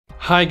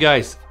Hi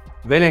guys,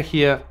 William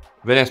here,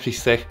 William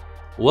Speaks Tech.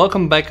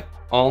 Welcome back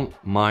on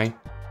my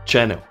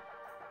channel.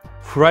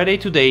 Friday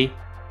today,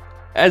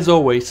 as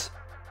always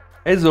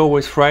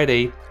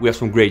Friday, we have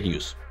some great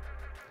news.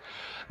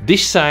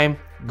 This time,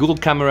 Google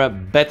Camera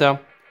Beta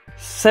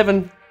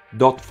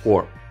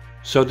 7.4.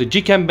 So the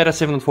GCam Beta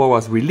 7.4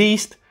 was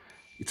released.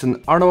 It's an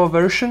Arnova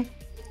version,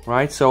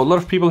 right? So a lot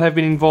of people have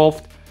been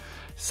involved,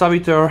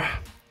 Savitar,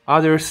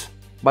 others,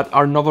 but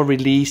Arnova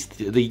released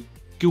the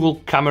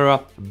Google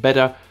Camera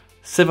Beta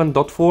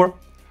 7.4.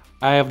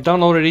 I have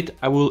downloaded it,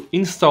 I will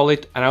install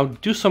it, and I'll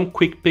do some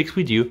quick picks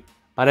with you,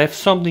 but I have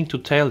something to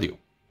tell you,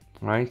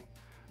 right?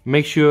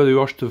 Make sure you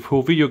watch the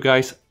full video,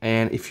 guys,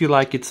 and if you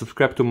like it,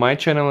 subscribe to my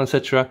channel,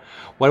 etc.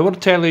 What I want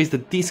to tell you is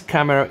that this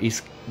camera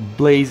is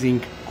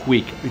blazing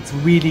quick. It's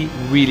really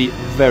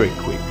very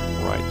quick,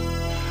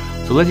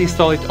 right? So let's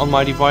install it on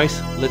my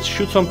device. Let's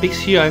shoot some pics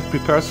here. I've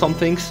prepared some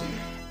things,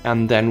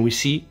 and then we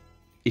see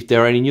if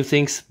there are any new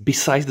things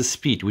besides the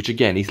speed, which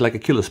again is like a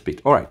killer speed.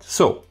 All right,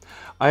 so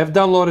I have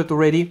downloaded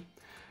already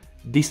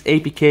this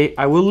APK.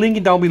 I will link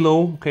it down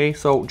below. Okay,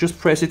 so just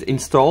press it,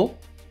 install.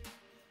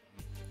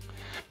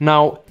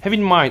 Now, have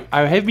in mind,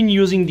 I have been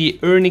using the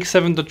Arnova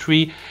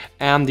 7.3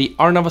 and the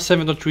Arnova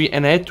 7.3,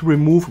 and I had to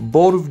remove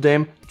both of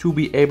them to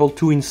be able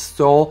to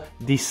install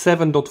the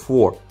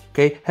 7.4.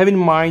 Okay, have in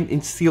mind,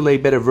 it's still a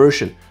better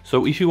version.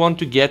 So if you want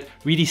to get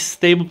really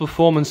stable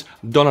performance,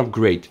 don't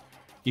upgrade.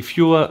 If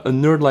you're a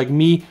nerd like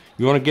me,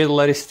 you want to get the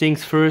latest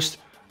things first,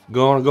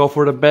 go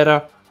for the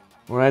beta,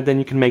 alright, then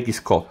you can make this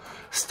call.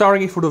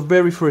 Starting it for the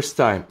very first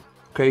time,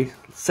 okay,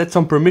 set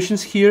some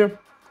permissions here.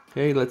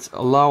 Okay, let's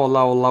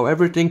allow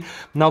everything.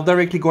 Now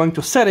directly going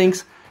to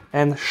settings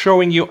and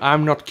showing you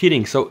I'm not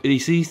kidding. So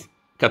this is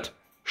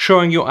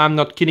showing you I'm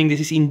not kidding.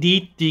 This is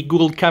indeed the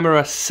Google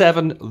Camera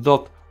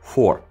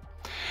 7.4.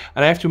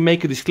 And I have to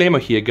make a disclaimer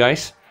here,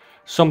 guys.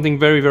 Something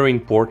very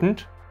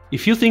important.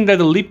 If you think that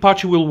the lip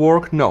patch will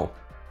work, no.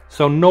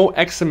 So no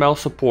XML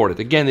supported.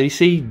 Again, it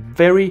is a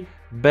very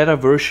beta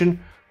version.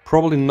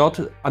 Probably not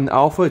an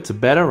alpha, it's a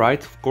beta, right?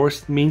 Of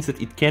course, it means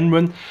that it can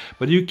run,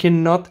 but you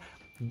cannot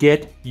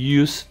get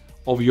use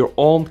of your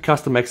own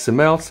custom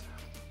XMLs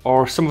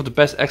or some of the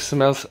best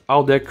XMLs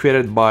out there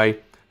created by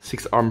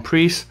 6-arm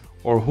Priest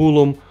or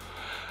Hulum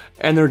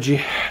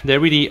Energy. There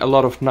are really a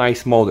lot of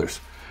nice modders.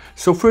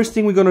 So first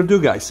thing we're gonna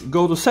do, guys,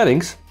 go to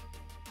settings,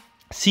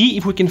 see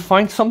if we can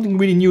find something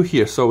really new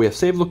here. So we have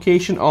save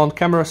location on,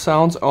 camera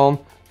sounds on.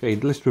 Okay,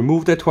 let's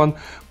remove that one.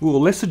 Google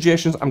list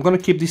suggestions, I'm gonna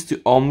keep this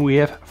to on. We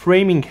have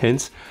framing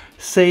hints,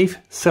 save,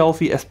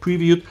 selfie as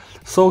previewed,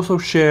 social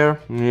share,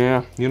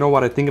 yeah, you know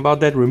what I think about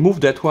that, remove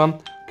that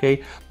one.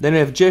 Okay, then we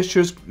have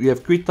gestures, you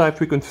have grid type,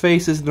 frequent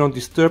faces, do not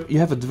disturb, you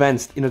have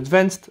advanced. In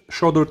advanced,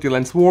 show dirty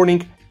lens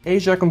warning,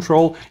 ASIA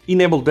control,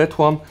 enable that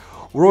one.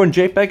 RAW and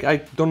JPEG, I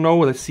don't know,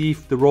 let's see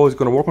if the RAW is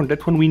gonna work on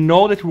that one. We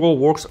know that RAW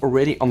works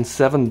already on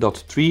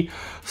 7.3.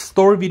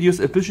 Store videos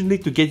efficiently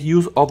to get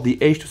use of the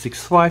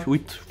H.265,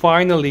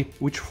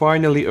 which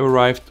finally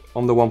arrived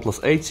on the OnePlus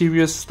 8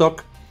 series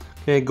stock.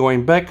 Okay,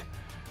 going back,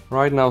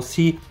 right now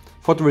see,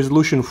 photo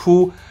resolution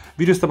full,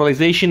 video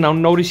stabilization. Now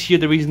notice here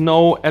there is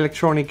no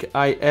electronic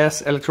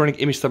IS,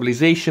 electronic image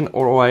stabilization,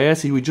 or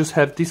OIS. We just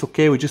have this,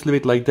 okay, we just leave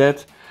it like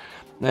that.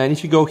 And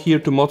if you go here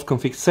to mod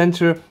config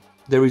center,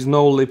 there is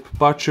no lip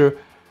patcher,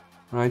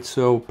 right?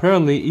 So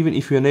apparently even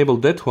if you enable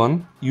that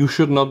one, you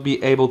should not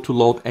be able to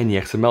load any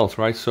XMLs,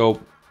 right? So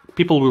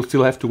people will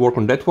still have to work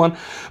on that one,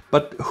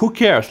 but who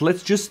cares?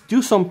 Let's just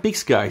do some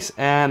pics, guys.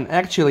 And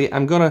actually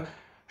I'm gonna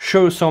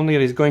show you something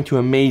that is going to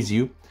amaze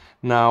you.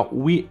 Now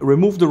we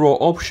remove the RAW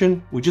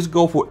option, we just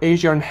go for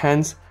ASIA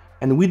enhance,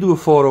 and we do a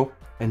photo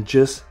and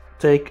just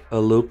take a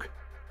look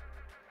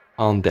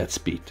on that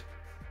speed.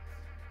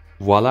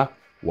 Voila,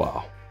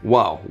 wow.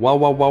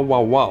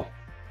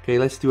 Okay,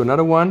 let's do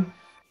another one.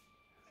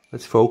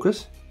 Let's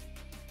focus.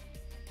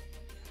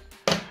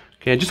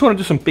 Okay, I just want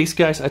to do some pics,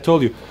 guys. I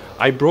told you,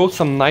 I brought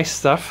some nice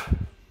stuff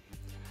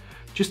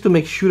just to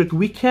make sure that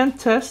we can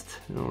test.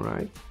 All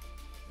right.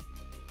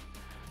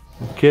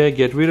 Okay,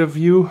 get rid of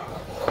you.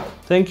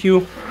 Thank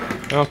you.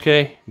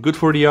 Okay, good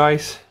for the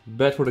eyes,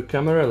 bad for the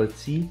camera. Let's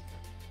see.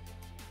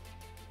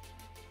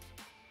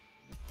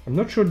 I'm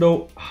not sure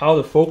though how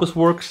the focus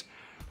works.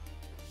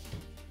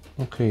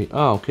 Okay,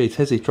 okay, it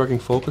has a tracking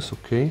focus,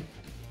 okay.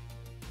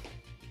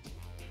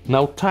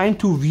 Now time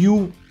to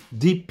view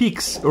the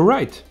pics, all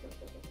right.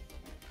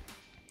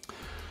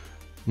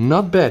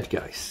 Not bad,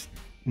 guys,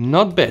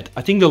 not bad.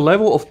 I think the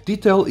level of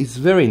detail is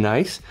very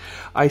nice.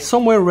 I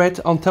somewhere read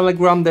on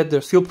Telegram that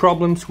there's still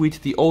problems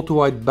with the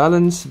auto-white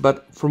balance,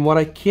 but from what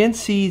I can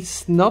see,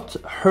 it's not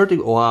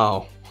hurting.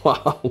 Wow.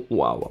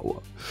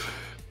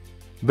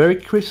 Very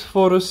crisp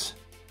photos,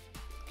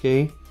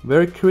 okay,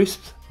 very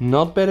crisp,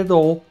 not bad at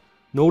all.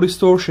 No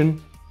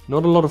distortion,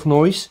 not a lot of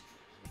noise.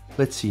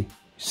 Let's see.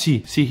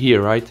 See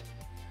here, right?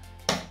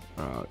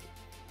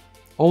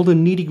 All the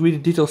nitty-gritty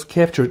details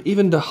captured.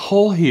 Even the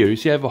hole here. You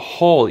see, I have a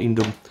hole in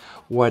the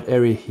white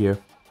area here.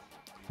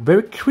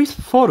 Very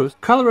crisp photos.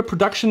 Color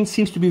reproduction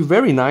seems to be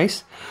very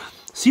nice.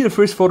 see the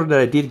first photo that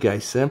I did,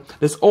 guys.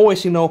 There's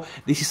always, you know,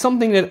 this is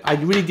something that I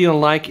really didn't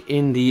like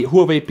in the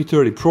Huawei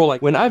P30 Pro.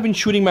 Like when I've been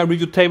shooting my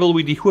review table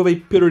with the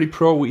Huawei P30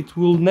 Pro, it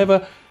will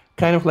never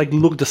kind of like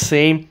look the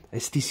same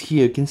as this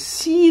here. You can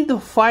see the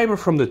fiber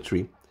from the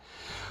tree.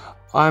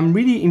 I'm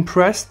really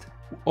impressed.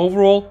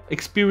 Overall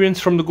experience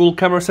from the Google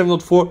Camera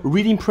 7.4,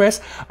 really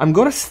impressed. I'm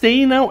gonna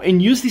stay now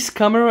and use this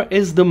camera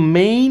as the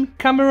main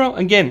camera.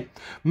 Again,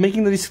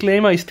 making the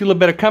disclaimer, it's still a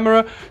better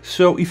camera,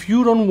 so if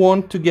you don't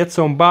want to get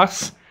some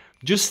buzz,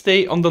 just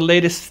stay on the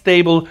latest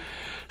stable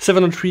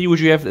 7.3,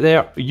 which you have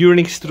there,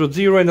 Unix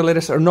 2.0, and the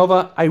latest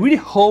Arnova. I really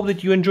hope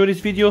that you enjoyed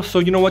this video, so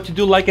you know what to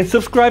do, like and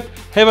subscribe.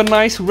 Have a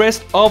nice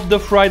rest of the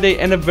Friday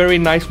and a very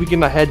nice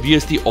weekend ahead.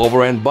 VST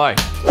over and bye.